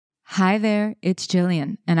Hi there, it's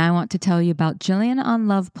Jillian, and I want to tell you about Jillian on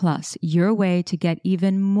Love Plus, your way to get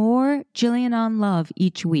even more Jillian on Love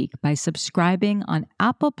each week. By subscribing on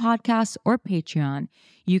Apple Podcasts or Patreon,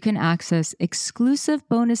 you can access exclusive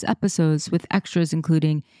bonus episodes with extras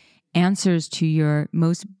including answers to your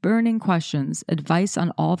most burning questions, advice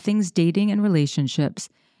on all things dating and relationships,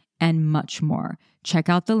 and much more. Check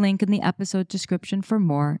out the link in the episode description for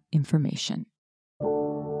more information.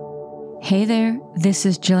 Hey there, this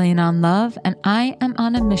is Jillian on Love, and I am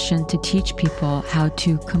on a mission to teach people how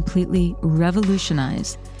to completely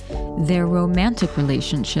revolutionize their romantic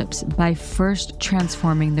relationships by first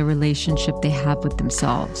transforming the relationship they have with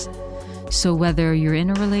themselves. So whether you're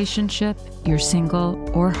in a relationship, you're single,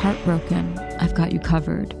 or heartbroken, I've got you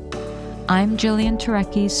covered. I'm Jillian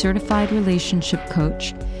Turecki, certified relationship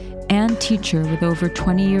coach and teacher with over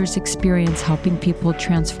 20 years experience helping people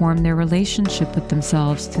transform their relationship with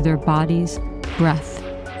themselves through their bodies, breath,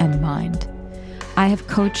 and mind. I have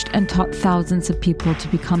coached and taught thousands of people to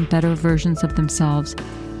become better versions of themselves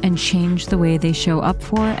and change the way they show up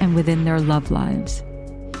for and within their love lives.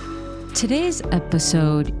 Today's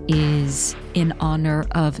episode is in honor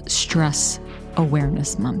of Stress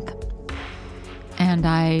Awareness Month. And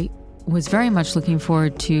I was very much looking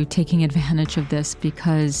forward to taking advantage of this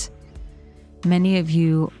because many of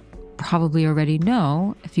you probably already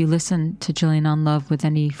know, if you listen to Jillian on Love with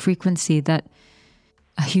any frequency, that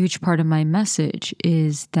a huge part of my message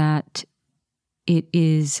is that it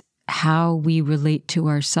is how we relate to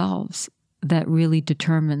ourselves that really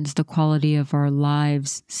determines the quality of our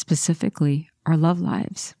lives, specifically our love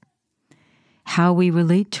lives. How we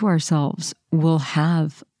relate to ourselves will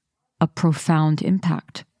have a profound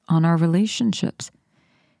impact on our relationships,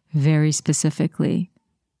 very specifically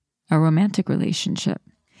a romantic relationship.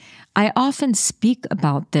 I often speak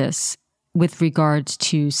about this with regards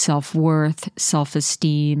to self-worth,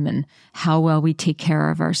 self-esteem, and how well we take care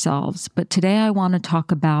of ourselves. But today I want to talk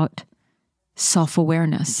about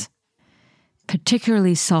self-awareness,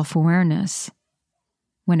 particularly self-awareness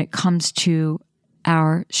when it comes to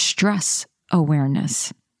our stress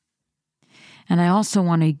awareness. And I also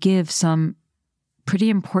want to give some pretty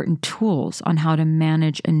important tools on how to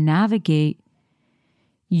manage and navigate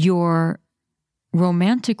your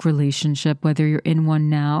romantic relationship, whether you're in one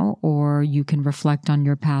now or you can reflect on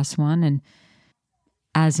your past one, and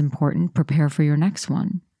as important, prepare for your next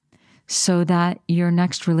one so that your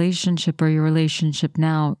next relationship or your relationship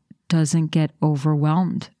now doesn't get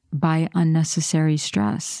overwhelmed by unnecessary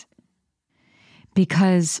stress.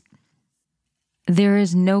 Because there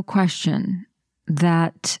is no question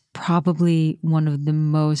that probably one of the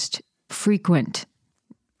most frequent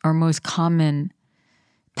or most common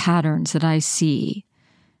patterns that I see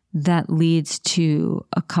that leads to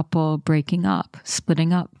a couple breaking up,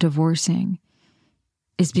 splitting up, divorcing,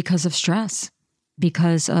 is because of stress,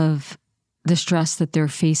 because of the stress that they're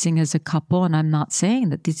facing as a couple. And I'm not saying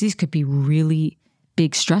that these could be really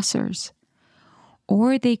big stressors,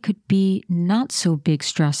 or they could be not so big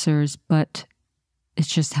stressors, but it's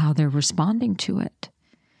just how they're responding to it.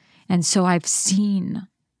 And so I've seen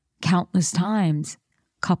countless times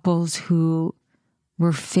couples who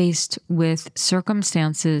were faced with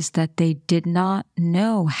circumstances that they did not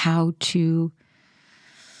know how to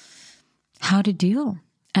deal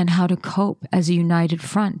and how to cope as a united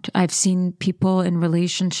front. I've seen people in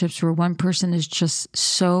relationships where one person is just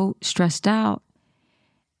so stressed out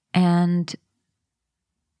and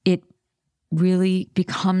it really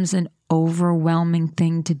becomes an overwhelming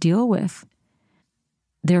thing to deal with.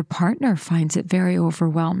 Their partner finds it very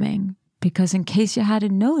overwhelming because, in case you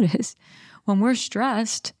hadn't noticed, when we're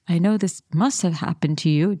stressed, I know this must have happened to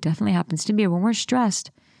you, it definitely happens to me. When we're stressed,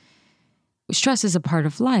 stress is a part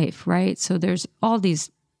of life, right? So there's all these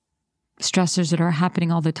stressors that are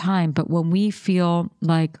happening all the time. But when we feel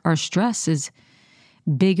like our stress is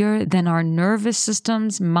bigger than our nervous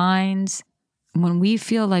systems, minds, when we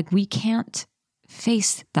feel like we can't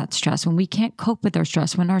face that stress, when we can't cope with our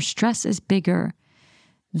stress, when our stress is bigger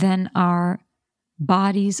than our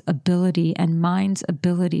body's ability and mind's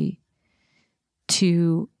ability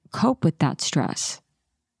to cope with that stress,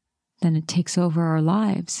 then it takes over our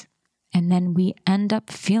lives. And then we end up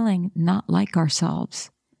feeling not like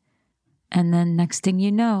ourselves. And then next thing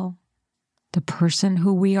you know, the person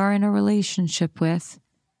who we are in a relationship with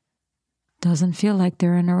doesn't feel like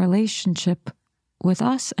they're in a relationship with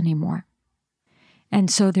us anymore.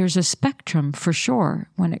 And so there's a spectrum for sure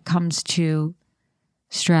when it comes to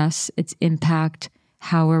stress, its impact,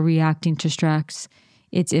 how we're reacting to stress,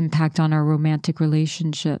 its impact on our romantic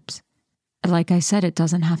relationships. Like I said, it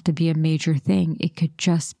doesn't have to be a major thing. It could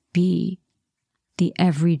just be the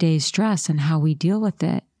everyday stress and how we deal with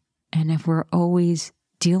it And if we're always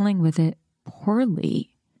dealing with it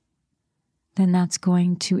poorly, then that's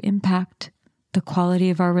going to impact the quality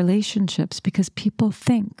of our relationships, because people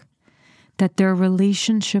think that their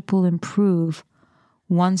relationship will improve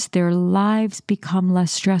once their lives become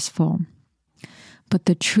less stressful. But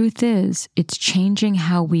the truth is, it's changing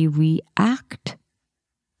how we react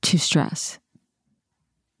to stress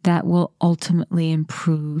that will ultimately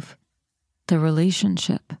improve the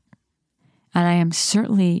relationship. And I am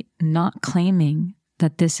certainly not claiming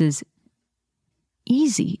that this is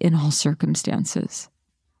easy in all circumstances.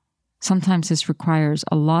 Sometimes this requires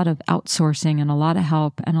a lot of outsourcing and a lot of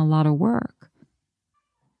help and a lot of work.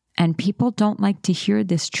 And people don't like to hear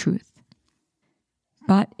this truth.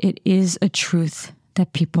 But it is a truth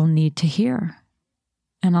that people need to hear.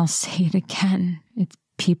 And I'll say it again.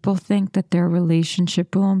 People think that their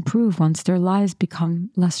relationship will improve once their lives become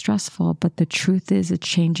less stressful. But the truth is, it's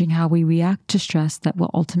changing how we react to stress that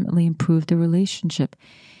will ultimately improve the relationship.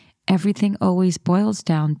 Everything always boils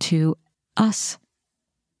down to us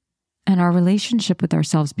and our relationship with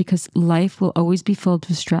ourselves, because life will always be filled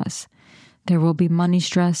with stress. There will be money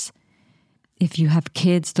stress. If you have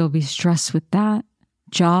kids, there'll be stress with that.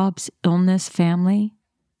 Jobs, illness, family.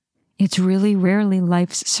 It's really rarely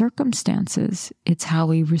life's circumstances. It's how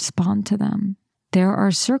we respond to them. There are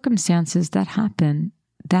circumstances that happen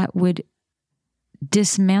that would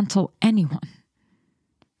dismantle anyone,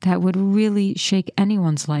 that would really shake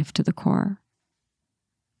anyone's life to the core.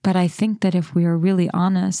 But I think that if we are really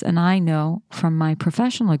honest, and I know from my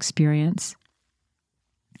professional experience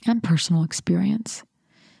and personal experience,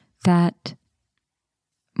 that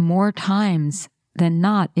more times than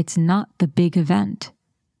not, it's not the big event.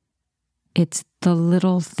 It's the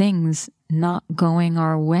little things not going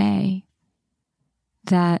our way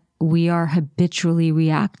that we are habitually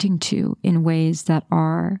reacting to in ways that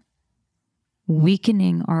are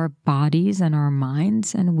weakening our bodies and our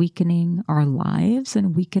minds, and weakening our lives,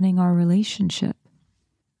 and weakening our relationship.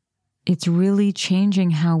 It's really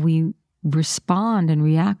changing how we respond and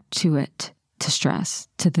react to it, to stress,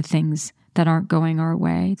 to the things that aren't going our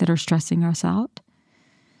way, that are stressing us out,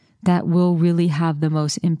 that will really have the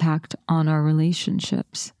most impact on our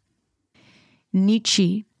relationships.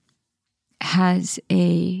 Nietzsche has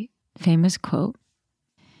a famous quote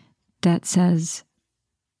that says,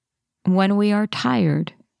 "When we are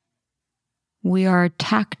tired, we are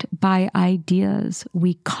attacked by ideas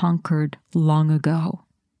we conquered long ago."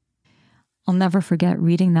 I'll never forget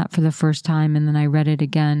reading that for the first time, and then I read it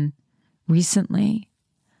again recently.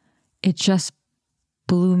 It just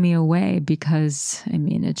blew me away because,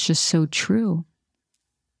 it's just so true.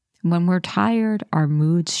 When we're tired, our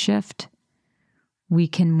moods shift. We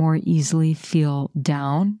can more easily feel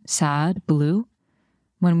down, sad, blue.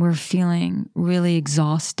 When we're feeling really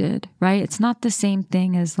exhausted, right? It's not the same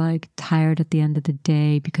thing as like tired at the end of the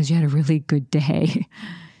day because you had a really good day.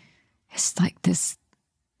 It's like this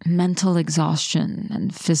mental exhaustion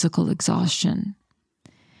and physical exhaustion.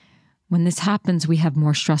 When this happens, we have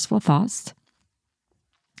more stressful thoughts.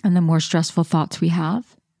 And the more stressful thoughts we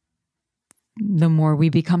have, the more we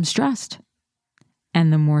become stressed.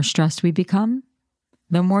 And the more stressed we become,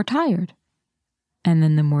 the more tired. And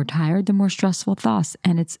then the more tired, the more stressful thoughts.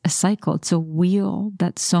 And it's a cycle. It's a wheel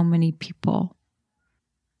that so many people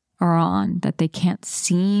are on that they can't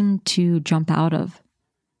seem to jump out of.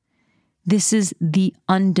 This is the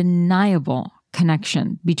undeniable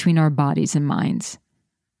connection between our bodies and minds.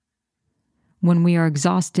 When we are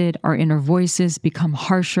exhausted, our inner voices become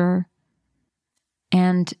harsher.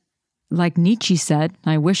 And like Nietzsche said,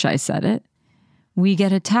 I wish I said it, we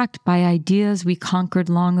get attacked by ideas we conquered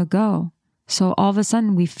long ago. So all of a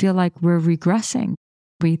sudden we feel like we're regressing.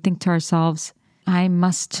 We think to ourselves, I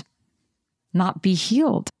must not be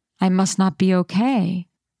healed. I must not be okay.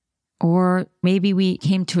 Or maybe we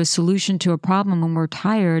came to a solution to a problem when we're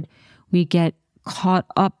tired. We get caught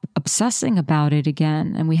up obsessing about it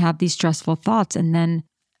again. And we have these stressful thoughts. And then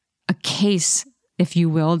a case, if you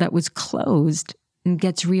will, that was closed and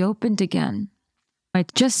gets reopened again.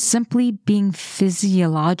 Like just simply being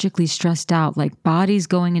physiologically stressed out, like bodies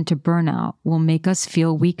going into burnout, will make us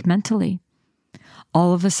feel weak mentally.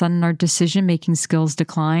 All of a sudden, our decision-making skills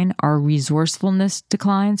decline, our resourcefulness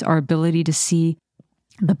declines, our ability to see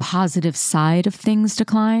the positive side of things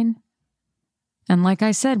decline. And like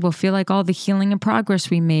I said, we'll feel like all the healing and progress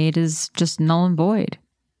we made is just null and void.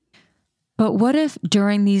 But what if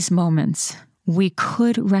during these moments, we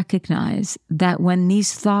could recognize that when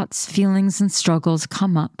these thoughts, feelings, and struggles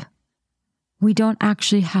come up, we don't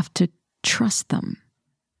actually have to trust them?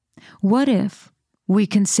 What if we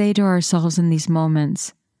can say to ourselves in these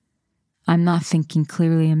moments, I'm not thinking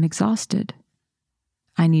clearly, I'm exhausted.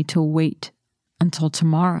 I need to wait until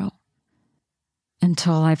tomorrow,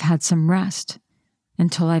 until I've had some rest,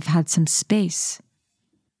 until I've had some space.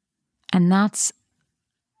 And that's,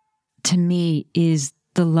 to me, is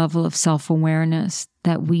the level of self-awareness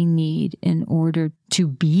that we need in order to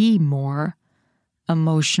be more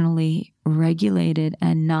emotionally regulated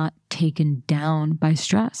and not taken down by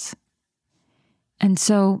stress. And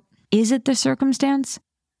so, is it the circumstance,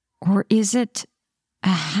 or is it a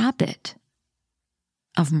habit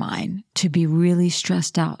of mine to be really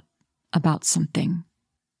stressed out about something?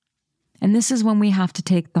 And this is when we have to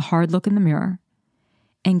take the hard look in the mirror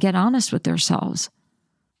and get honest with ourselves.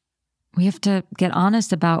 We have to get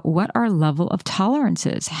honest about what our level of tolerance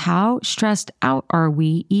is. How stressed out are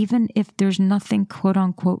we, even if there's nothing quote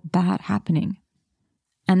unquote bad happening?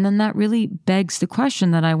 And then that really begs the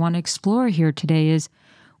question that I want to explore here today is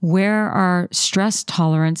where our stress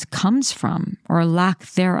tolerance comes from, or lack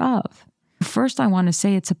thereof. First, I want to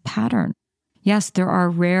say it's a pattern. Yes, there are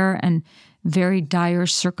rare and very dire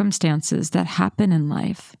circumstances that happen in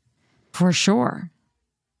life, for sure.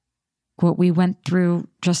 What we went through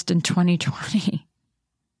just in 2020,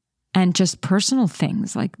 and just personal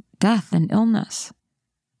things like death and illness.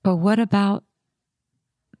 But what about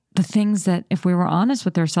the things that, if we were honest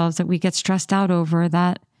with ourselves, that we get stressed out over,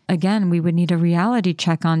 that, again, we would need a reality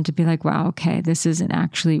check on to be like, wow, okay, this isn't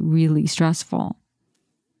actually really stressful.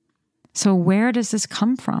 So where does this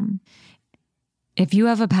come from? If you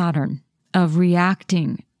have a pattern of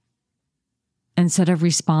reacting instead of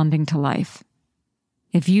responding to life,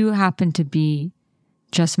 if you happen to be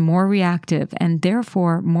just more reactive and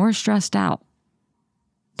therefore more stressed out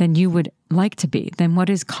than you would like to be, than what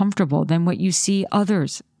is comfortable, than what you see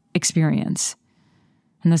others experience,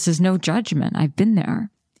 and this is no judgment, I've been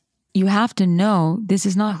there, you have to know this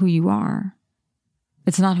is not who you are.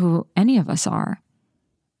 It's not who any of us are.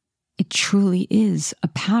 It truly is a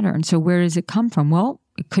pattern. So where does it come from? Well,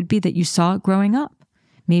 it could be that you saw it growing up.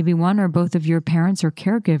 Maybe one or both of your parents or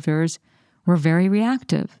caregivers were very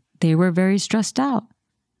reactive. They were very stressed out.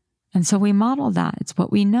 And so we model that. It's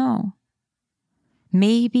what we know.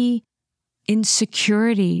 Maybe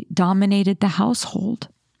insecurity dominated the household.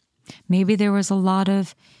 Maybe there was a lot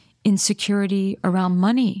of insecurity around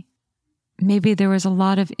money. Maybe there was a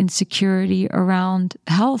lot of insecurity around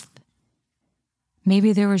health.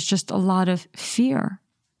 Maybe there was just a lot of fear.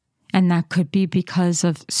 And that could be because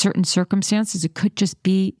of certain circumstances. It could just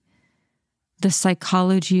be the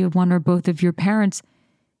psychology of one or both of your parents,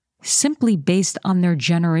 simply based on their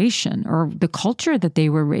generation or the culture that they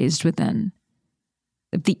were raised within.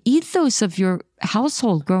 If the ethos of your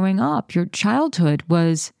household growing up, your childhood,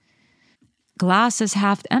 was glass is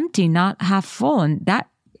half empty, not half full, and that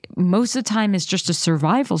most of the time is just a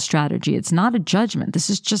survival strategy. It's not a judgment.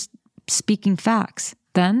 This is just speaking facts.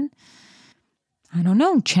 Then, I don't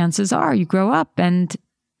know, chances are you grow up and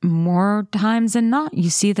more times than not, you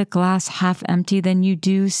see the glass half empty than you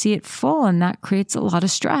do see it full, and that creates a lot of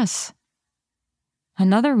stress.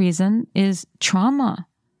 Another reason is trauma.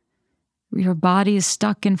 Your body is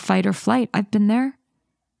stuck in fight or flight. I've been there.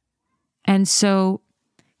 And so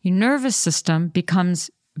your nervous system becomes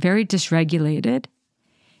very dysregulated,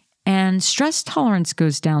 and stress tolerance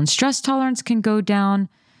goes down. Stress tolerance can go down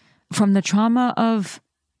from the trauma of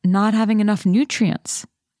not having enough nutrients.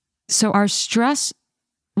 So our stress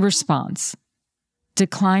response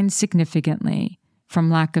declines significantly from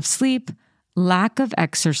lack of sleep, lack of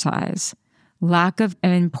exercise, lack of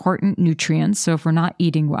important nutrients. So if we're not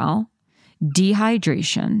eating well,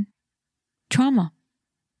 dehydration, trauma.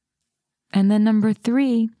 And then number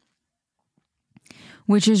 3,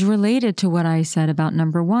 which is related to what I said about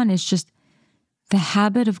number 1, is just the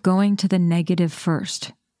habit of going to the negative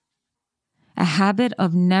first. A habit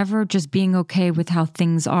of never just being okay with how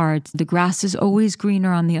things are. The grass is always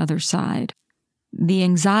greener on the other side. The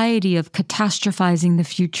anxiety of catastrophizing the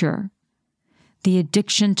future. The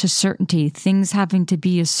addiction to certainty, things having to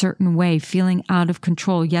be a certain way, feeling out of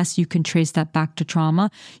control. Yes, you can trace that back to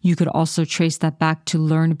trauma. You could also trace that back to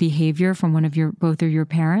learned behavior from both of your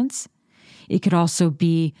parents. It could also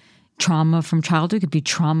be trauma from childhood. It could be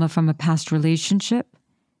trauma from a past relationship.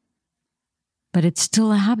 But it's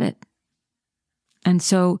still a habit. And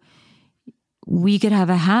so we could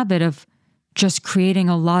have a habit of just creating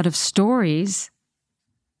a lot of stories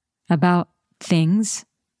about things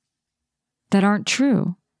that aren't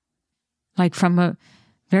true. Like from a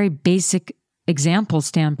very basic example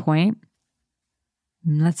standpoint,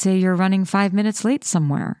 let's say you're running 5 minutes late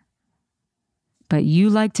somewhere, but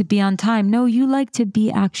you like to be on time. No, you like to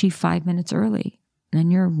be actually 5 minutes early,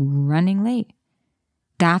 and you're running late.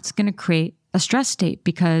 That's going to create a stress state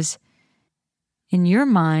because in your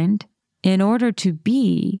mind, in order to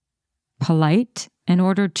be polite, in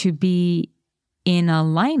order to be in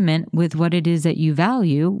alignment with what it is that you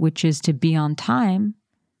value, which is to be on time,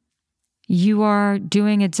 you are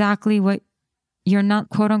doing exactly what you're not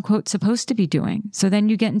quote unquote supposed to be doing. So then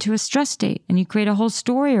you get into a stress state and you create a whole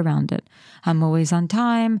story around it. I'm always on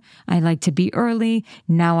time. I like to be early.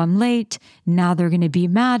 Now I'm late. Now they're going to be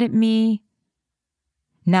mad at me.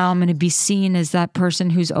 Now I'm going to be seen as that person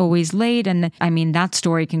who's always late. And that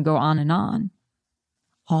story can go on and on.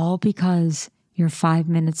 All because you're 5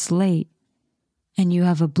 minutes late and you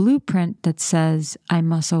have a blueprint that says, I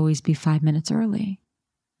must always be 5 minutes early.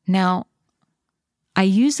 Now, I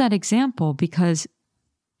use that example because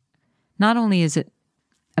not only is it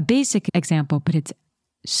a basic example, but it's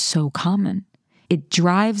so common. It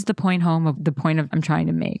drives the point home of the point I'm trying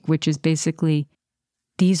to make, which is basically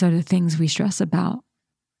these are the things we stress about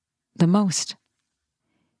the most.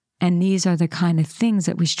 And these are the kind of things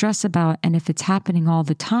that we stress about. And if it's happening all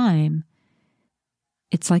the time,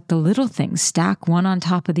 it's like the little things stack one on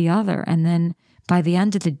top of the other. And then by the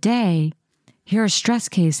end of the day, you're a stress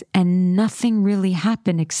case and nothing really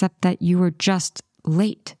happened except that you were just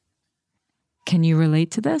late. Can you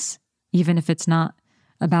relate to this? Even if it's not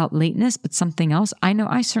about lateness, but something else? I know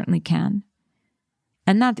I certainly can.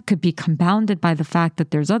 And that could be compounded by the fact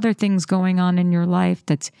that there's other things going on in your life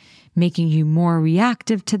that's making you more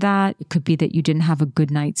reactive to that. It could be that you didn't have a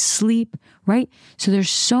good night's sleep, right? So there's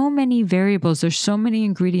so many variables, there's so many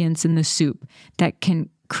ingredients in the soup that can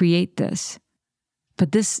create this.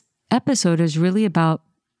 But this episode is really about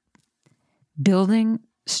building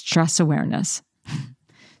stress awareness,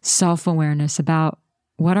 self-awareness about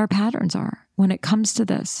what our patterns are when it comes to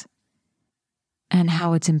this and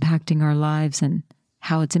how it's impacting our lives and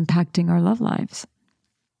how it's impacting our love lives.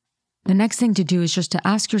 The next thing to do is just to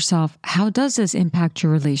ask yourself, how does this impact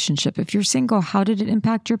your relationship? If you're single, how did it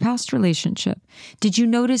impact your past relationship? Did you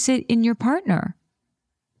notice it in your partner?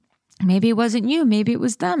 Maybe it wasn't you, maybe it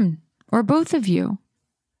was them or both of you.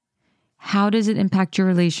 How does it impact your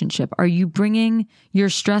relationship? Are you bringing your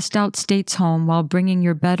stressed out states home while bringing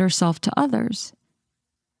your better self to others?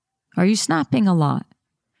 Are you snapping a lot?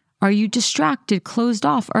 Are you distracted, closed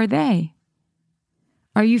off? Are they?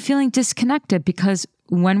 Are you feeling disconnected? Because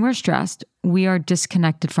when we're stressed, we are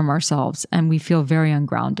disconnected from ourselves and we feel very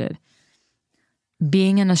ungrounded.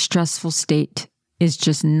 Being in a stressful state is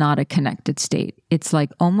just not a connected state. It's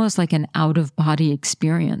like almost like an out-of-body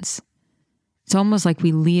experience. It's almost like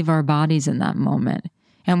we leave our bodies in that moment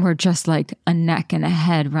and we're just like a neck and a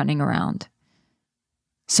head running around.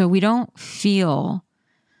 So we don't feel,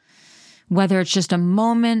 whether it's just a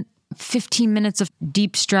moment, 15 minutes of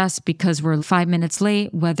deep stress because we're 5 minutes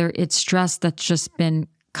late, whether it's stress that's just been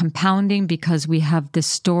compounding because we have this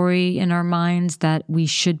story in our minds that we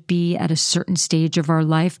should be at a certain stage of our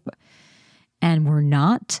life and we're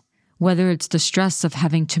not, whether it's the stress of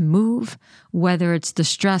having to move, whether it's the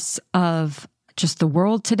stress of just the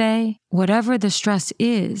world today, whatever the stress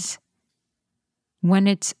is, when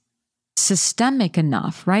it's systemic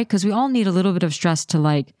enough, right? Because we all need a little bit of stress to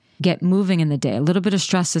like get moving in the day. A little bit of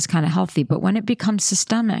stress is kind of healthy, but when it becomes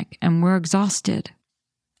systemic and we're exhausted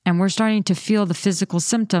and we're starting to feel the physical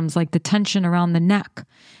symptoms like the tension around the neck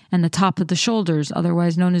and the top of the shoulders,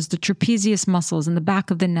 otherwise known as the trapezius muscles in the back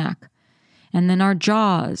of the neck, and then our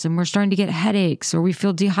jaws, and we're starting to get headaches or we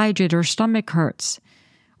feel dehydrated or stomach hurts.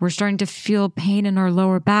 We're starting to feel pain in our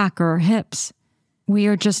lower back or our hips. We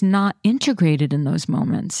are just not integrated in those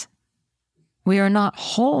moments. We are not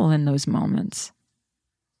whole in those moments.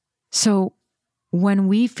 So when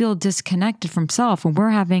we feel disconnected from self, when we're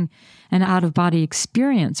having an out-of-body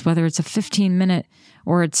experience, whether it's a 15-minute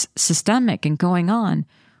or it's systemic and going on,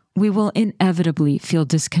 we will inevitably feel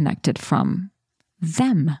disconnected from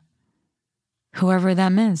them. Whoever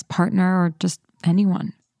them is, partner or just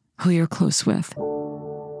anyone who you're close with.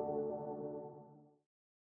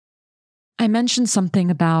 I mentioned something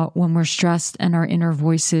about when we're stressed and our inner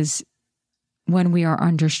voices, when we are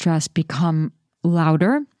under stress, become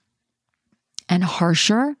louder and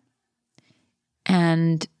harsher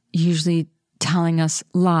and usually telling us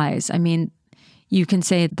lies. I mean, you can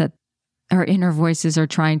say that our inner voices are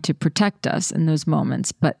trying to protect us in those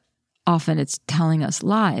moments, but often it's telling us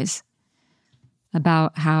lies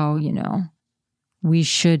about how, we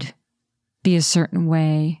should be a certain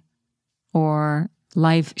way, or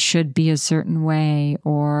life should be a certain way,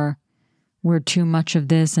 or we're too much of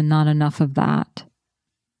this and not enough of that.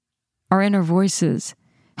 Our inner voices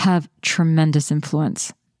have tremendous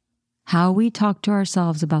influence. How we talk to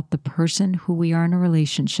ourselves about the person who we are in a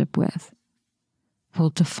relationship with will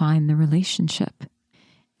define the relationship.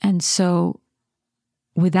 And so,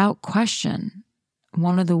 without question,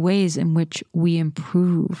 one of the ways in which we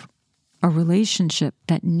improve a relationship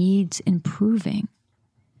that needs improving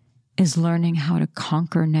is learning how to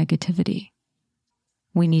conquer negativity.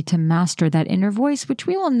 We need to master that inner voice, which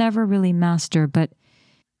we will never really master, but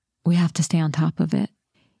we have to stay on top of it.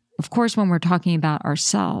 Of course, when we're talking about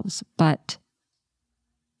ourselves, but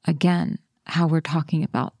again, how we're talking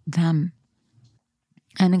about them.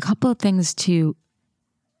 And a couple of things to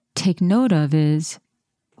take note of is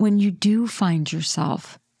when you do find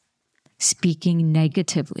yourself speaking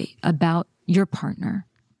negatively about your partner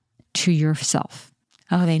to yourself.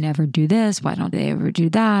 Oh, they never do this. Why don't they ever do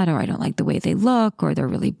that? Or I don't like the way they look, or they're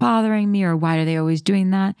really bothering me, or why are they always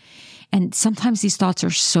doing that? And sometimes these thoughts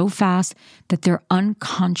are so fast that they're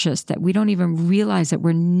unconscious, that we don't even realize that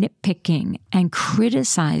we're nitpicking and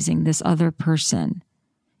criticizing this other person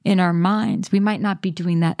in our minds. We might not be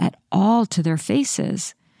doing that at all to their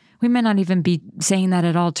faces. We might not even be saying that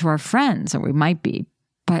at all to our friends, or we might be,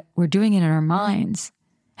 but we're doing it in our minds.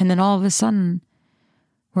 And then all of a sudden,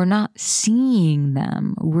 we're not seeing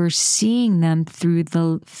them. We're seeing them through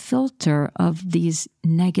the filter of these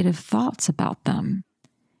negative thoughts about them.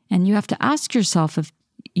 And you have to ask yourself, if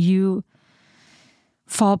you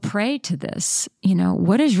fall prey to this,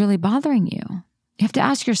 what is really bothering you? You have to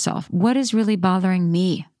ask yourself, what is really bothering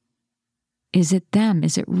me? Is it them?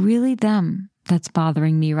 Is it really them that's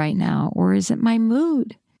bothering me right now? Or is it my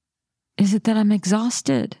mood? Is it that I'm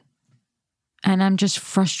exhausted and I'm just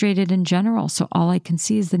frustrated in general, so all I can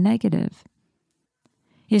see is the negative?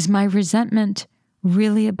 Is my resentment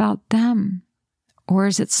really about them, or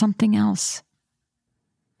is it something else?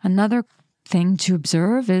 Another thing to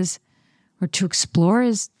observe or to explore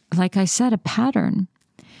is, like I said, a pattern.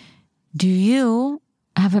 Do you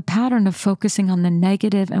have a pattern of focusing on the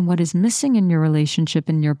negative and what is missing in your relationship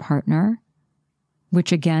and your partner,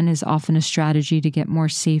 which again is often a strategy to get more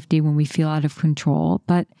safety when we feel out of control?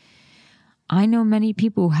 But I know many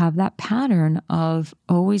people who have that pattern of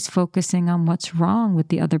always focusing on what's wrong with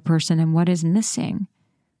the other person and what is missing.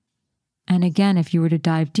 And again, if you were to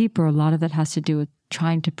dive deeper, a lot of that has to do with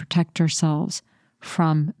trying to protect ourselves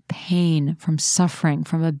from pain, from suffering,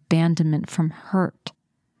 from abandonment, from hurt.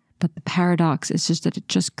 But the paradox is just that it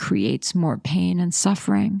just creates more pain and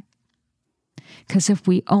suffering. Because if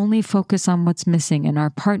we only focus on what's missing in our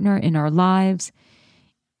partner, in our lives,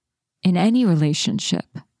 in any relationship,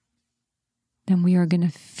 then we are going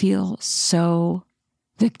to feel so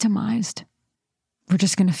victimized. We're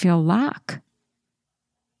just going to feel lack.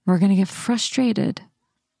 We're going to get frustrated.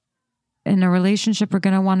 In a relationship, we're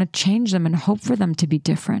going to want to change them and hope for them to be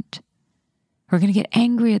different. We're going to get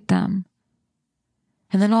angry at them.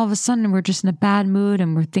 And then all of a sudden, we're just in a bad mood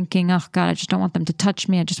and we're thinking, oh God, I just don't want them to touch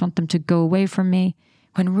me. I just want them to go away from me.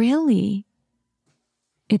 When really,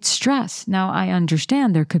 it's stress. Now, I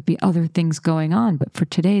understand there could be other things going on, but for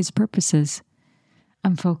today's purposes,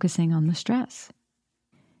 I'm focusing on the stress.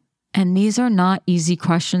 And these are not easy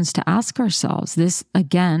questions to ask ourselves. This,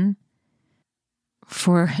 again,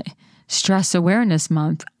 for Stress Awareness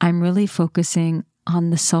Month, I'm really focusing on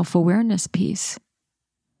the self-awareness piece.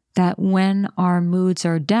 That when our moods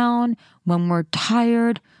are down, when we're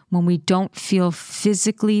tired, when we don't feel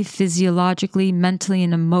physically, physiologically, mentally,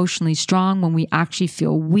 and emotionally strong, when we actually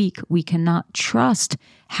feel weak, we cannot trust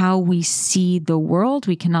how we see the world.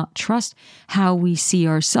 We cannot trust how we see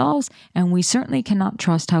ourselves, and we certainly cannot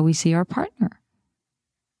trust how we see our partner.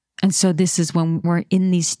 And so this is when we're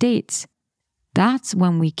in these states. That's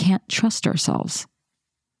when we can't trust ourselves,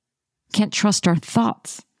 can't trust our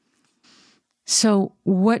thoughts. So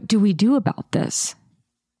what do we do about this?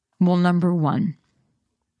 Well, number one,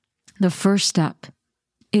 the first step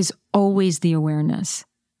is always the awareness.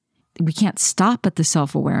 We can't stop at the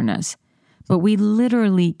self-awareness, but we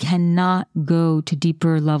literally cannot go to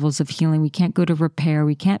deeper levels of healing. We can't go to repair.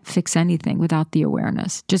 We can't fix anything without the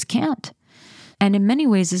awareness. Just can't. And in many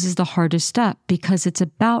ways, this is the hardest step because it's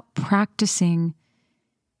about practicing.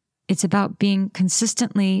 It's about being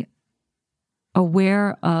consistently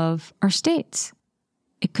aware of our states.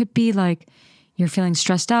 It could be like you're feeling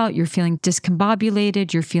stressed out, you're feeling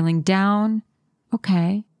discombobulated, you're feeling down.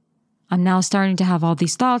 Okay, I'm now starting to have all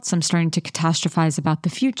these thoughts. I'm starting to catastrophize about the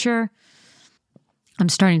future. I'm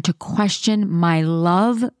starting to question my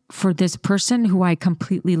love for this person who I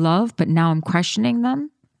completely love, but now I'm questioning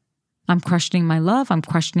them. I'm questioning my love. I'm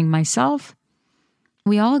questioning myself.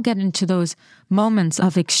 We all get into those moments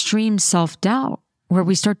of extreme self-doubt where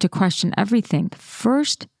we start to question everything.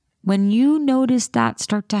 First, when you notice that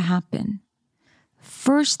start to happen,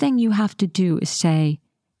 first thing you have to do is say,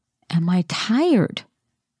 am I tired?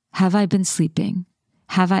 Have I been sleeping?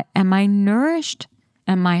 Am I nourished?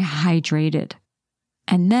 Am I hydrated?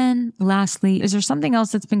 And then lastly, is there something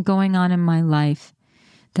else that's been going on in my life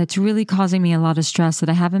that's really causing me a lot of stress that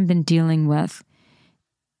I haven't been dealing with,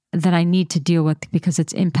 that I need to deal with because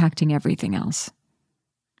it's impacting everything else?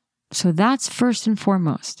 So that's first and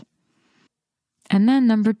foremost. And then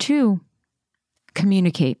number 2,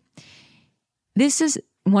 communicate. This is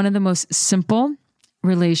one of the most simple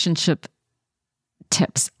relationship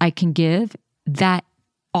tips I can give that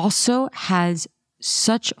also has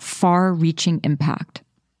such far-reaching impact.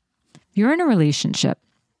 You're in a relationship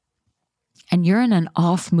and you're in an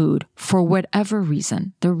off mood for whatever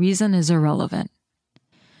reason. The reason is irrelevant.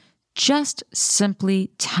 Just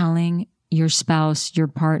simply telling your spouse, your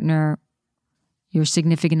partner, your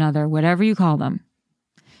significant other, whatever you call them,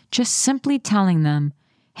 just simply telling them,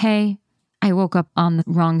 hey, I woke up on the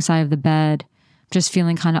wrong side of the bed, just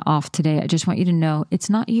feeling kind of off today. I just want you to know it's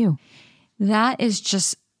not you. That is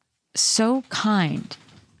just so kind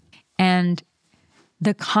and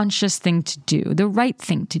the conscious thing to do, the right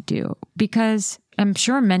thing to do, because I'm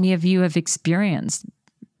sure many of you have experienced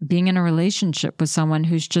being in a relationship with someone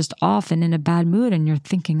who's just off and in a bad mood, and you're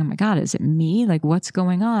thinking, oh my God, is it me? Like, what's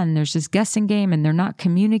going on? There's this guessing game and they're not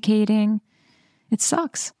communicating. It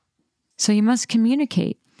sucks. So you must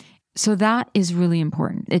communicate. So that is really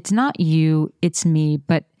important. It's not you, it's me,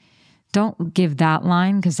 but don't give that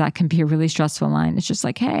line because that can be a really stressful line. It's just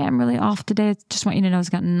like, hey, I'm really off today. I just want you to know it's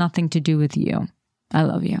got nothing to do with you. I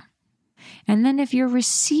love you. And then if you're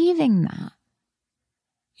receiving that,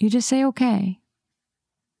 you just say, okay.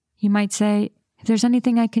 You might say, if there's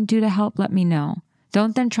anything I can do to help, let me know.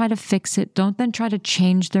 Don't then try to fix it. Don't then try to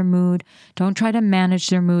change their mood. Don't try to manage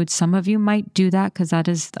their mood. Some of you might do that because that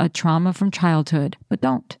is a trauma from childhood, but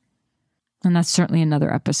don't. And that's certainly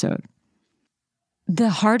another episode. The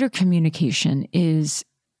harder communication is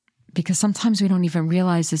because sometimes we don't even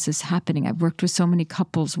realize this is happening. I've worked with so many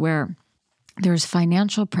couples where there's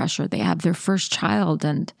financial pressure. They have their first child,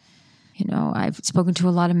 and I've spoken to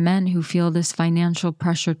a lot of men who feel this financial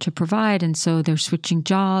pressure to provide, and so they're switching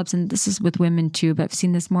jobs. And this is with women too, but I've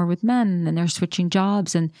seen this more with men, and they're switching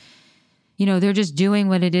jobs, and they're just doing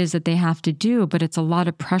what it is that they have to do, but it's a lot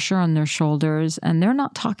of pressure on their shoulders, and they're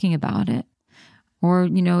not talking about it. Or,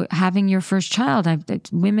 having your first child.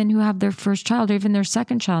 Women who have their first child or even their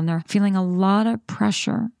second child, and they're feeling a lot of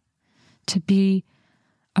pressure to be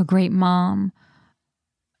a great mom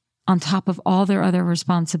on top of all their other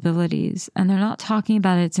responsibilities. And they're not talking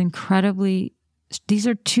about it. These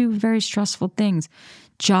are 2 very stressful things.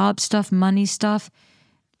 Job stuff, money stuff,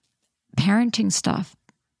 parenting stuff.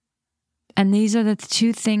 And these are the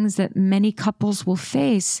 2 things that many couples will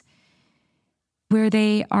face where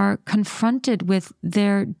they are confronted with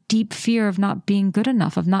their deep fear of not being good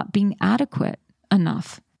enough, of not being adequate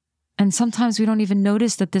enough. And sometimes we don't even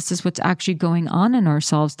notice that this is what's actually going on in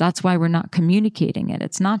ourselves. That's why we're not communicating it.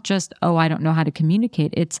 It's not just, oh, I don't know how to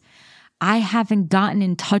communicate. It's, I haven't gotten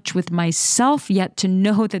in touch with myself yet to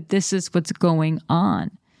know that this is what's going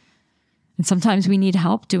on. And sometimes we need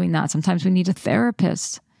help doing that. Sometimes we need a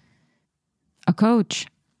therapist, a coach,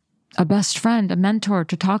 a best friend, a mentor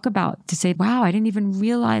to talk about, to say, wow, I didn't even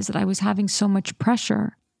realize that I was having so much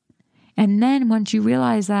pressure. And then once you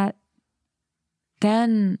realize that,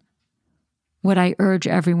 then what I urge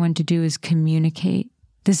everyone to do is communicate.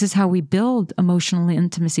 This is how we build emotional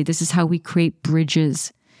intimacy. This is how we create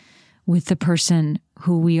bridges with the person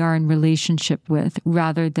who we are in relationship with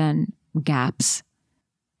rather than gaps.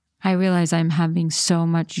 I realize I'm having so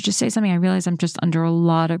much, you just say something, I realize I'm just under a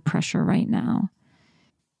lot of pressure right now.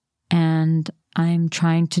 And I'm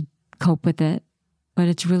trying to cope with it, but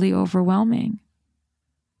it's really overwhelming.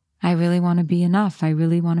 I really want to be enough. I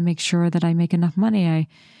really want to make sure that I make enough money. I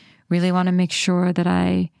really want to make sure that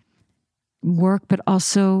I work, but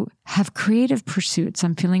also have creative pursuits.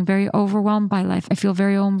 I'm feeling very overwhelmed by life. I feel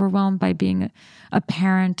very overwhelmed by being a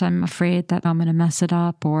parent. I'm afraid that I'm going to mess it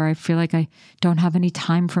up, or I feel like I don't have any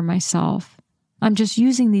time for myself. I'm just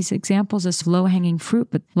using these examples as low-hanging fruit,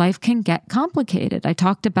 but life can get complicated. I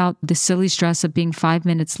talked about the silly stress of being 5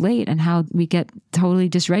 minutes late and how we get totally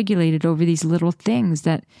dysregulated over these little things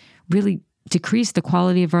that really decrease the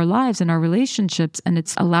quality of our lives and our relationships. And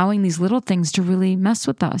it's allowing these little things to really mess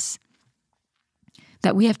with us.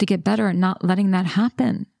 That we have to get better at not letting that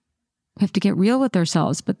happen. We have to get real with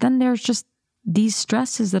ourselves. But then there's just these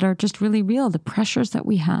stresses that are just really real, the pressures that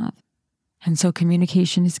we have. And so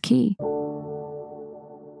communication is key.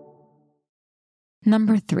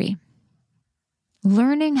 Number 3,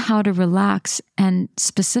 learning how to relax, and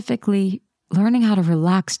specifically learning how to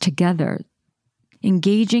relax together,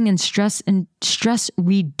 engaging in stress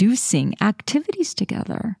reducing activities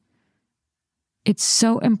together. It's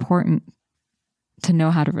so important to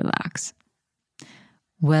know how to relax.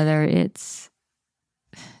 whether it's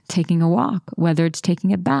taking a walk, whether it's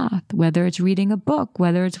taking a bath, whether it's reading a book,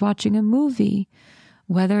 whether it's watching a movie,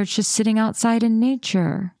 whether it's just sitting outside in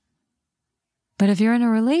nature. But if you're in a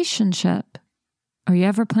relationship, or you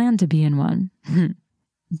ever plan to be in one,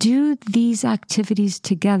 do these activities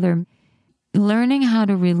together. Learning how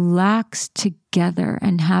to relax together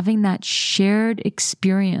and having that shared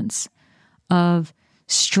experience of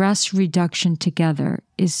stress reduction together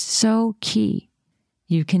is so key.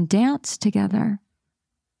 You can dance together,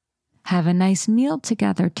 have a nice meal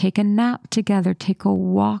together, take a nap together, take a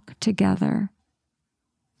walk together,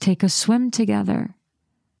 take a swim together,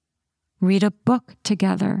 read a book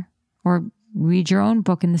together, or read your own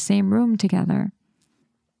book in the same room together.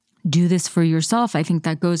 Do this for yourself. I think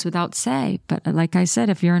that goes without say. But like I said,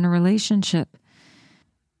 if you're in a relationship,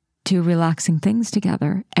 do relaxing things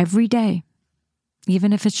together every day,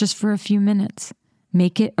 even if it's just for a few minutes.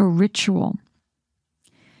 Make it a ritual.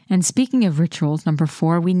 And speaking of rituals, number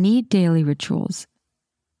 4, we need daily rituals.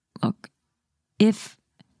 Look, if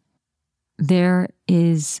there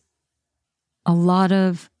is a lot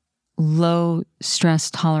of low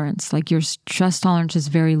stress tolerance, like your stress tolerance is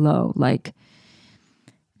very low, like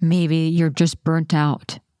maybe you're just burnt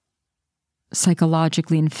out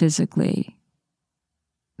psychologically and physically,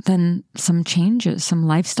 then some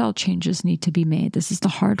lifestyle changes need to be made. This is the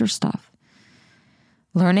harder stuff.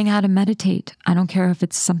 Learning how to meditate. I don't care if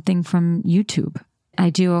it's something from YouTube. I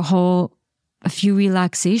do a few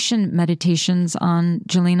relaxation meditations on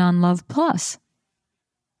Jillian on Love Plus.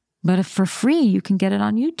 But if for free, you can get it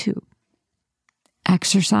on YouTube.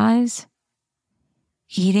 Exercise,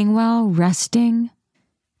 eating well, resting,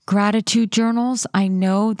 gratitude journals. I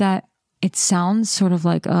know that it sounds sort of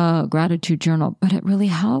like a gratitude journal, but it really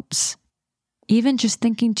helps. Even just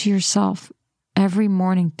thinking to yourself every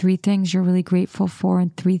morning, 3 things you're really grateful for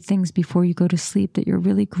and 3 things before you go to sleep that you're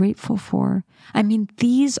really grateful for. I mean,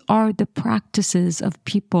 these are the practices of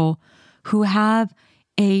people who have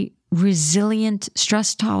a resilient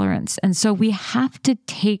stress tolerance. And so we have to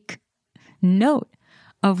take note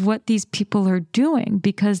of what these people are doing,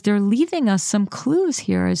 because they're leaving us some clues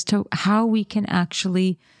here as to how we can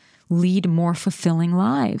actually lead more fulfilling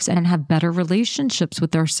lives and have better relationships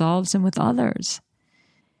with ourselves and with others.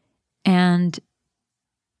 And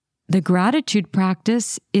the gratitude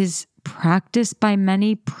practice is practiced by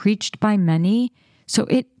many, preached by many, so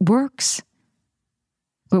it works.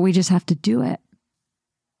 But we just have to do it.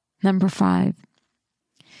 Number 5,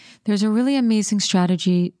 there's a really amazing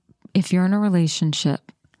strategy if you're in a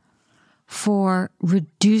relationship for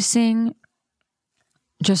reducing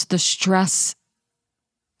just the stress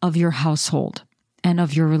of your household and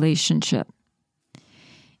of your relationship.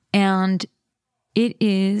 And it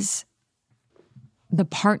is the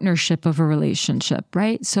partnership of a relationship,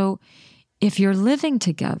 right? So if you're living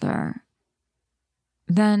together,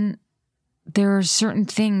 then there are certain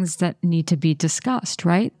things that need to be discussed,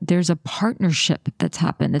 right? There's a partnership that's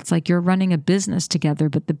happened. It's like you're running a business together,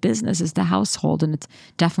 but the business is the household, and it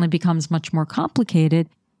definitely becomes much more complicated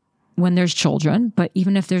when there's children. But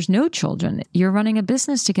even if there's no children, you're running a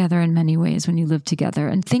business together in many ways when you live together,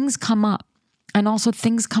 and things come up. And also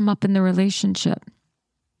things come up in the relationship.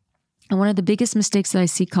 And one of the biggest mistakes that I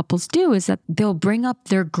see couples do is that they'll bring up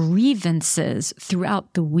their grievances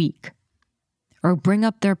throughout the week, or bring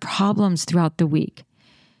up their problems throughout the week.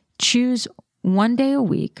 Choose one day a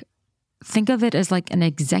week. Think of it as like an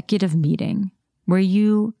executive meeting where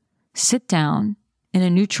you sit down in a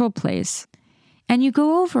neutral place and you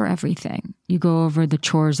go over everything. You go over the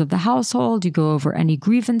chores of the household. You go over any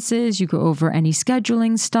grievances. You go over any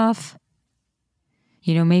scheduling stuff.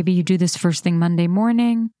 You know, maybe you do this first thing Monday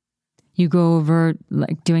morning. You go over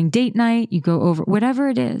like doing date night. You go over whatever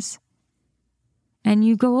it is. And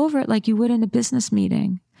you go over it like you would in a business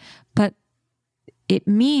meeting. But it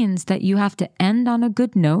means that you have to end on a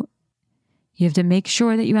good note. You have to make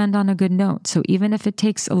sure that you end on a good note. So even if it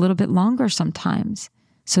takes a little bit longer sometimes,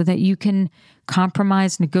 so that you can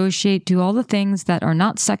compromise, negotiate, do all the things that are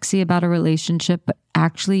not sexy about a relationship, but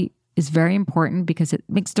actually is very important because it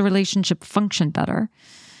makes the relationship function better.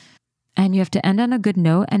 And you have to end on a good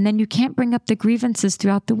note, and then you can't bring up the grievances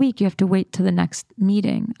throughout the week. You have to wait till the next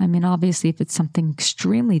meeting. I mean, obviously, if it's something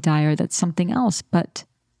extremely dire, that's something else, but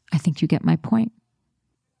I think you get my point.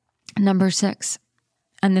 Number 6,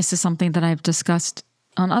 and this is something that I've discussed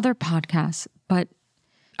on other podcasts, but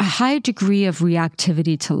a high degree of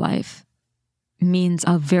reactivity to life means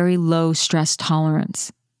a very low stress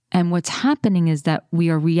tolerance. And what's happening is that we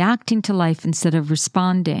are reacting to life instead of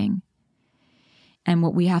responding. And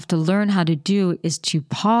what we have to learn how to do is to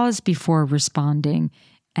pause before responding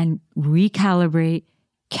and recalibrate,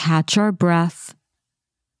 catch our breath,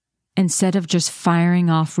 instead of just firing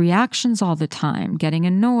off reactions all the time, getting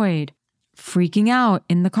annoyed, freaking out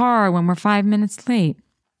in the car when we're 5 minutes late,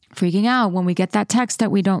 freaking out when we get that text that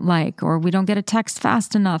we don't like, or we don't get a text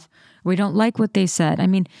fast enough, or we don't like what they said. I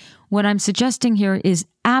mean, what I'm suggesting here is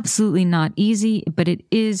absolutely not easy, but it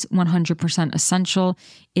is 100% essential.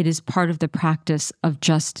 It is part of the practice of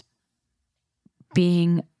just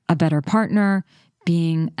being a better partner,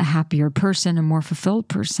 being a happier person, a more fulfilled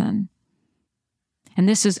person. And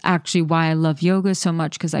this is actually why I love yoga so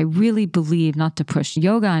much, because I really believe, not to push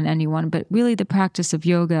yoga on anyone, but really the practice of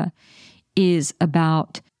yoga is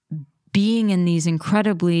about being in these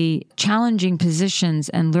incredibly challenging positions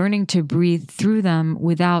and learning to breathe through them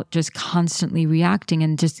without just constantly reacting,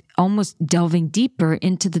 and just almost delving deeper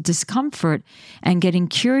into the discomfort and getting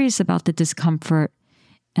curious about the discomfort.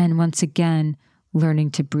 And once again,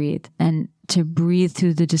 learning to breathe and to breathe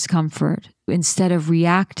through the discomfort instead of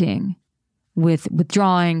reacting with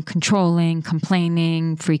withdrawing, controlling,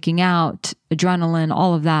 complaining, freaking out, adrenaline,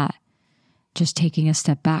 all of that. Just taking a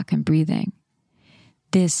step back and breathing.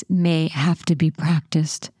 This may have to be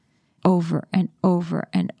practiced over and over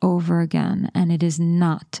and over again, and it is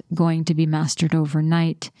not going to be mastered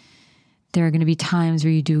overnight. There are going to be times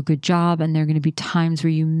where you do a good job, and there are going to be times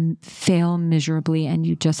where you fail miserably, and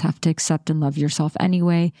you just have to accept and love yourself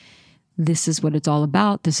anyway. This is what it's all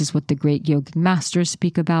about. This is what the great yogic masters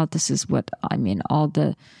speak about. This is what, all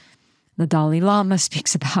the Dalai Lama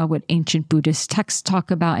speaks about, what ancient Buddhist texts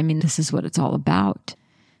talk about. This is what it's all about.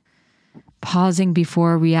 Pausing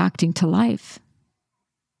before reacting to life.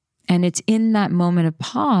 And it's in that moment of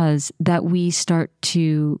pause that we start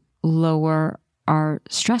to lower our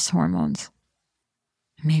stress hormones.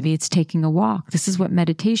 Maybe it's taking a walk. This is what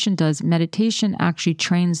meditation does. Meditation actually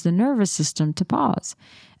trains the nervous system to pause.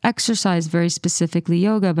 Exercise, very specifically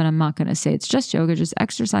yoga, but I'm not going to say it's just yoga, just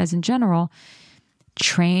exercise in general,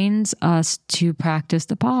 trains us to practice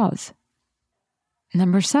the pause.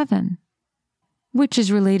 Number 7, which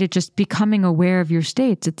is related just becoming aware of your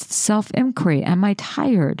states. It's self-inquiry. Am I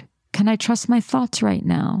tired? Can I trust my thoughts right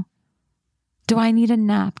now? Do I need a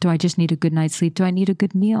nap? Do I just need a good night's sleep? Do I need a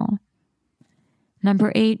good meal?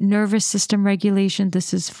 Number 8, nervous system regulation.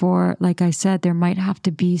 This is for, like I said, there might have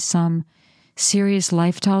to be some serious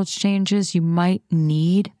lifestyle changes. You might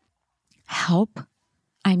need help.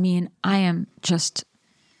 I am just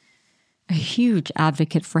a huge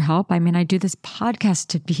advocate for help. I do this podcast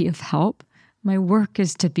to be of help. My work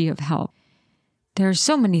is to be of help. There are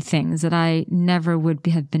so many things that I never would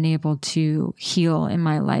have been able to heal in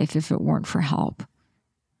my life if it weren't for help.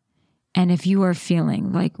 And if you are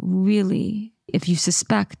feeling like really, if you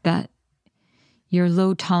suspect that your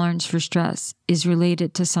low tolerance for stress is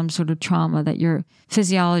related to some sort of trauma, that your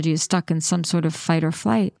physiology is stuck in some sort of fight or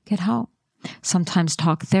flight, get help. Sometimes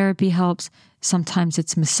talk therapy helps. Sometimes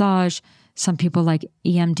it's massage. Some people like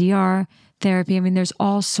EMDR therapy. There's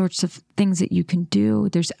all sorts of things that you can do.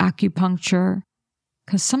 There's acupuncture.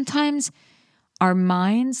 Because sometimes our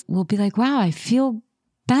minds will be like, wow, I feel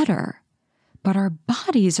better. But our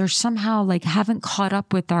bodies are somehow haven't caught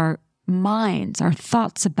up with our minds, our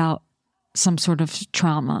thoughts about some sort of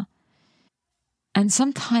trauma. And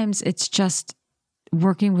sometimes it's just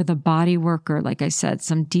working with a body worker, like I said,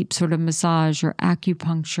 some deep sort of massage or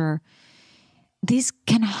acupuncture. These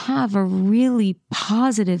can have a really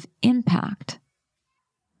positive impact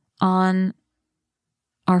on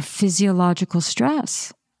our physiological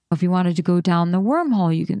stress. If you wanted to go down the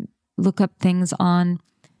wormhole, you can look up things on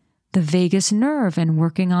the vagus nerve and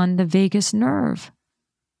working on the vagus nerve.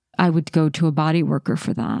 I would go to a body worker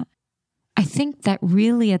for that. I think that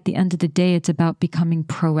really at the end of the day, it's about becoming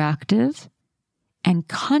proactive and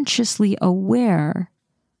consciously aware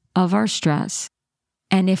of our stress.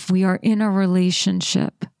 And if we are in a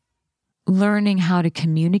relationship, learning how to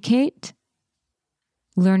communicate,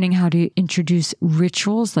 learning how to introduce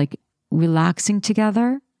rituals like relaxing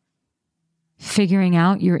together, figuring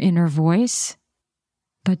out your inner voice,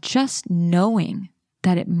 but just knowing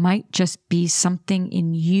that it might just be something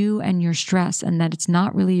in you and your stress and that it's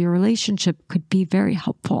not really your relationship could be very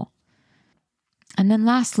helpful. And then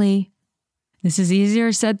lastly, this is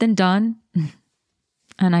easier said than done.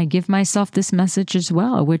 And I give myself this message as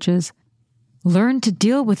well, which is learn to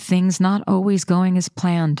deal with things not always going as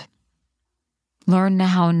planned. Learn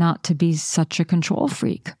how not to be such a control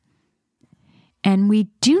freak. And we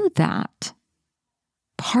do that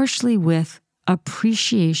partially with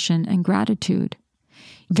appreciation and gratitude.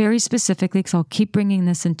 Very specifically, because I'll keep bringing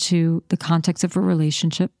this into the context of a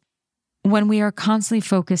relationship. When we are constantly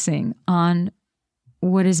focusing on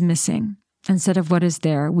what is missing instead of what is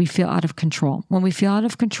there, we feel out of control. When we feel out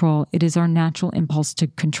of control, it is our natural impulse to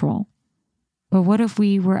control. But what if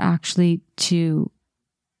we were actually to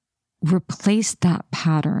replace that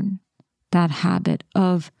pattern, that habit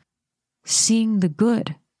of seeing the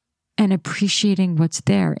good and appreciating what's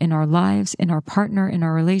there in our lives, in our partner, in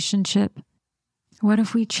our relationship? What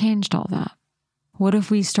if we changed all that? What if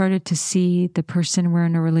we started to see the person we're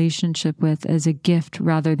in a relationship with as a gift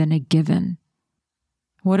rather than a given?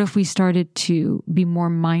 What if we started to be more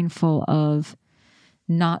mindful of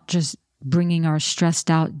not just bringing our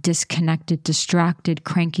stressed out, disconnected, distracted,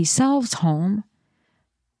 cranky selves home,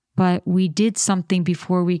 but we did something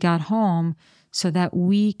before we got home so that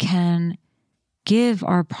we can give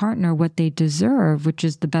our partner what they deserve, which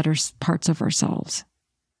is the better parts of ourselves?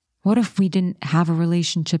 What if we didn't have a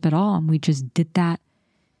relationship at all and we just did that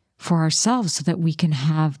for ourselves so that we can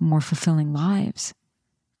have more fulfilling lives?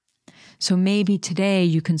 So maybe today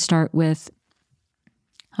you can start with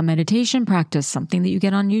a meditation practice, something that you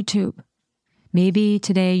get on YouTube. Maybe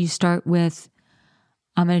today you start with,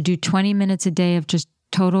 I'm going to do 20 minutes a day of just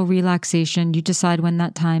total relaxation. You decide when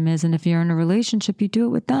that time is. And if you're in a relationship, you do it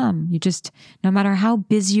with them. You just, no matter how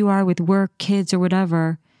busy you are with work, kids, or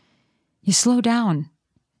whatever, you slow down.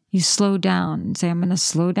 You slow down and say, I'm going to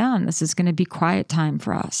slow down. This is going to be quiet time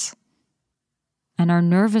for us. And our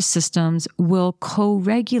nervous systems will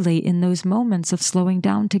co-regulate in those moments of slowing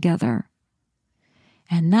down together.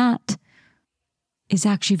 And that is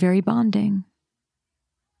actually very bonding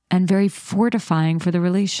and very fortifying for the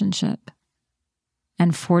relationship.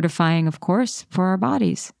 And fortifying, of course, for our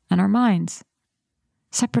bodies and our minds,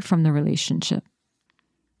 separate from the relationship.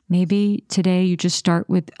 Maybe today you just start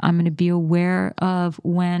with, I'm going to be aware of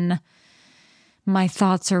when my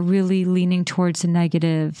thoughts are really leaning towards the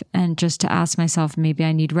negative, and just to ask myself, maybe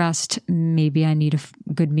I need rest, maybe I need a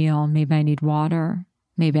good meal, maybe I need water,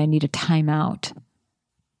 maybe I need a timeout,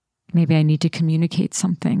 maybe I need to communicate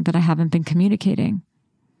something that I haven't been communicating.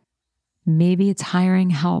 Maybe it's hiring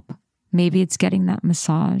help. Maybe it's getting that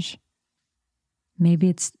massage. Maybe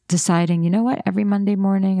it's deciding, you know what, every Monday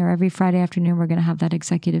morning or every Friday afternoon, we're going to have that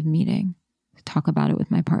executive meeting to talk about it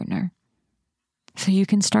with my partner. So you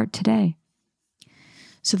can start today.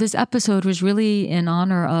 So this episode was really in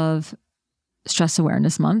honor of Stress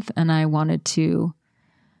Awareness Month. And I wanted to,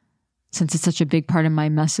 since it's such a big part of my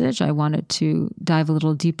message, I wanted to dive a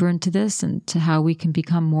little deeper into this and to how we can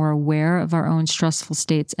become more aware of our own stressful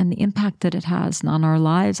states and the impact that it has on our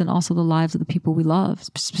lives and also the lives of the people we love,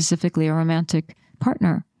 specifically a romantic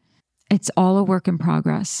partner. It's all a work in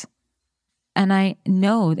progress. And I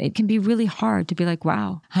know that it can be really hard to be like,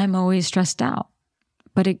 wow, I'm always stressed out.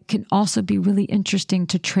 But it can also be really interesting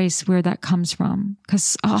to trace where that comes from.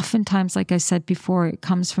 Because oftentimes, like I said before, it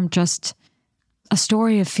comes from just a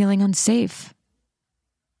story of feeling unsafe,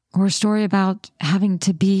 or a story about having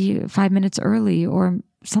to be 5 minutes early, or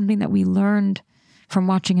something that we learned from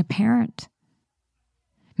watching a parent.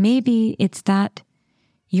 Maybe it's that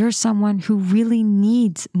you're someone who really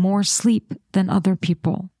needs more sleep than other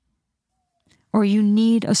people, or you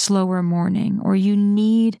need a slower morning, or you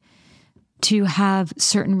need to have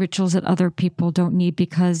certain rituals that other people don't need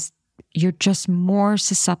because you're just more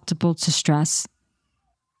susceptible to stress.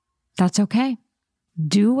 That's okay.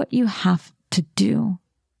 Do what you have to do,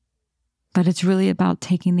 but it's really about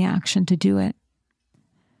taking the action to do it.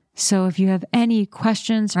 So if you have any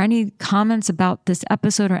questions or any comments about this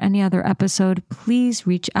episode or any other episode, please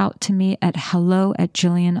reach out to me at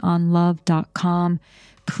hello@jillianonlove.com.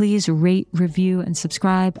 Please rate, review, and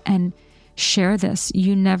subscribe, and share this.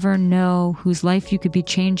 You never know whose life you could be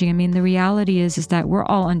changing. I mean, the reality is that we're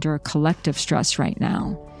all under a collective stress right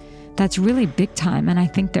now. That's really big time. And I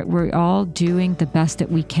think that we're all doing the best that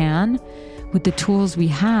we can with the tools we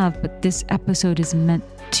have. But this episode is meant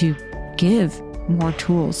to give more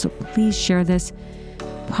tools. So please share this.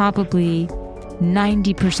 Probably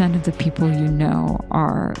 90% of the people you know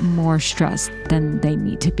are more stressed than they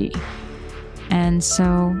need to be. And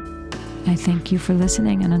so I thank you for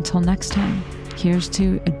listening. And until next time, here's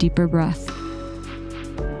to a deeper breath.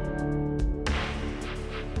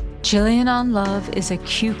 Jillian on Love is a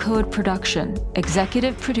Q Code production,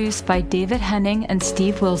 executive produced by David Henning and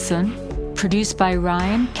Steve Wilson, produced by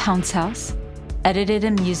Ryan Countshouse, edited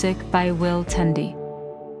and music by Will Tendy.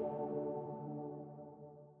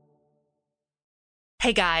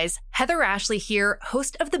 Hey guys, Heather Ashley here,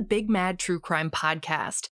 host of the Big Mad True Crime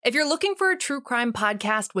Podcast. If you're looking for a true crime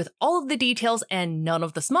podcast with all of the details and none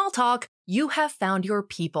of the small talk, you have found your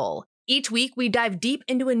people. Each week, we dive deep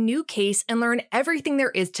into a new case and learn everything there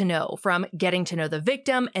is to know, from getting to know the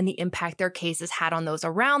victim and the impact their case has had on those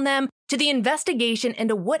around them, to the investigation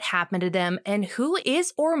into what happened to them and who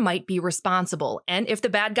is or might be responsible. And if the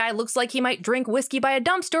bad guy looks like he might drink whiskey by a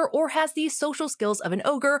dumpster or has the social skills of an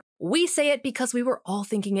ogre, we say it because we were all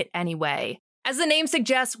thinking it anyway. As the name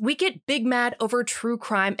suggests, we get big mad over true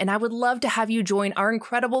crime, and I would love to have you join our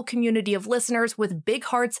incredible community of listeners with big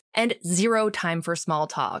hearts and zero time for small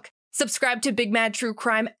talk. Subscribe to Big Mad True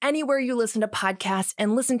Crime anywhere you listen to podcasts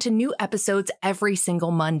and listen to new episodes every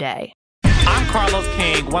single Monday. I'm Carlos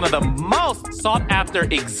King, one of the most sought-after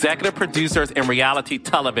executive producers in reality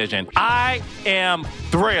television. I am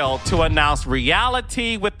thrilled to announce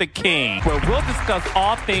Reality with the King, where we'll discuss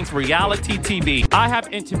all things reality TV. I have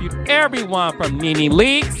interviewed everyone from Nene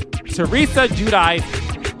Leakes, Teresa Giudice,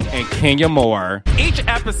 and Kenya Moore. Each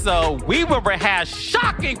episode, we will rehash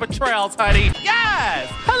shocking portrayals, honey.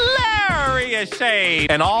 Yes! Hilarious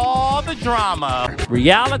shade and all the drama.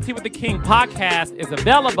 Reality with the King podcast is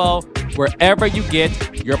available wherever you get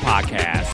your podcasts.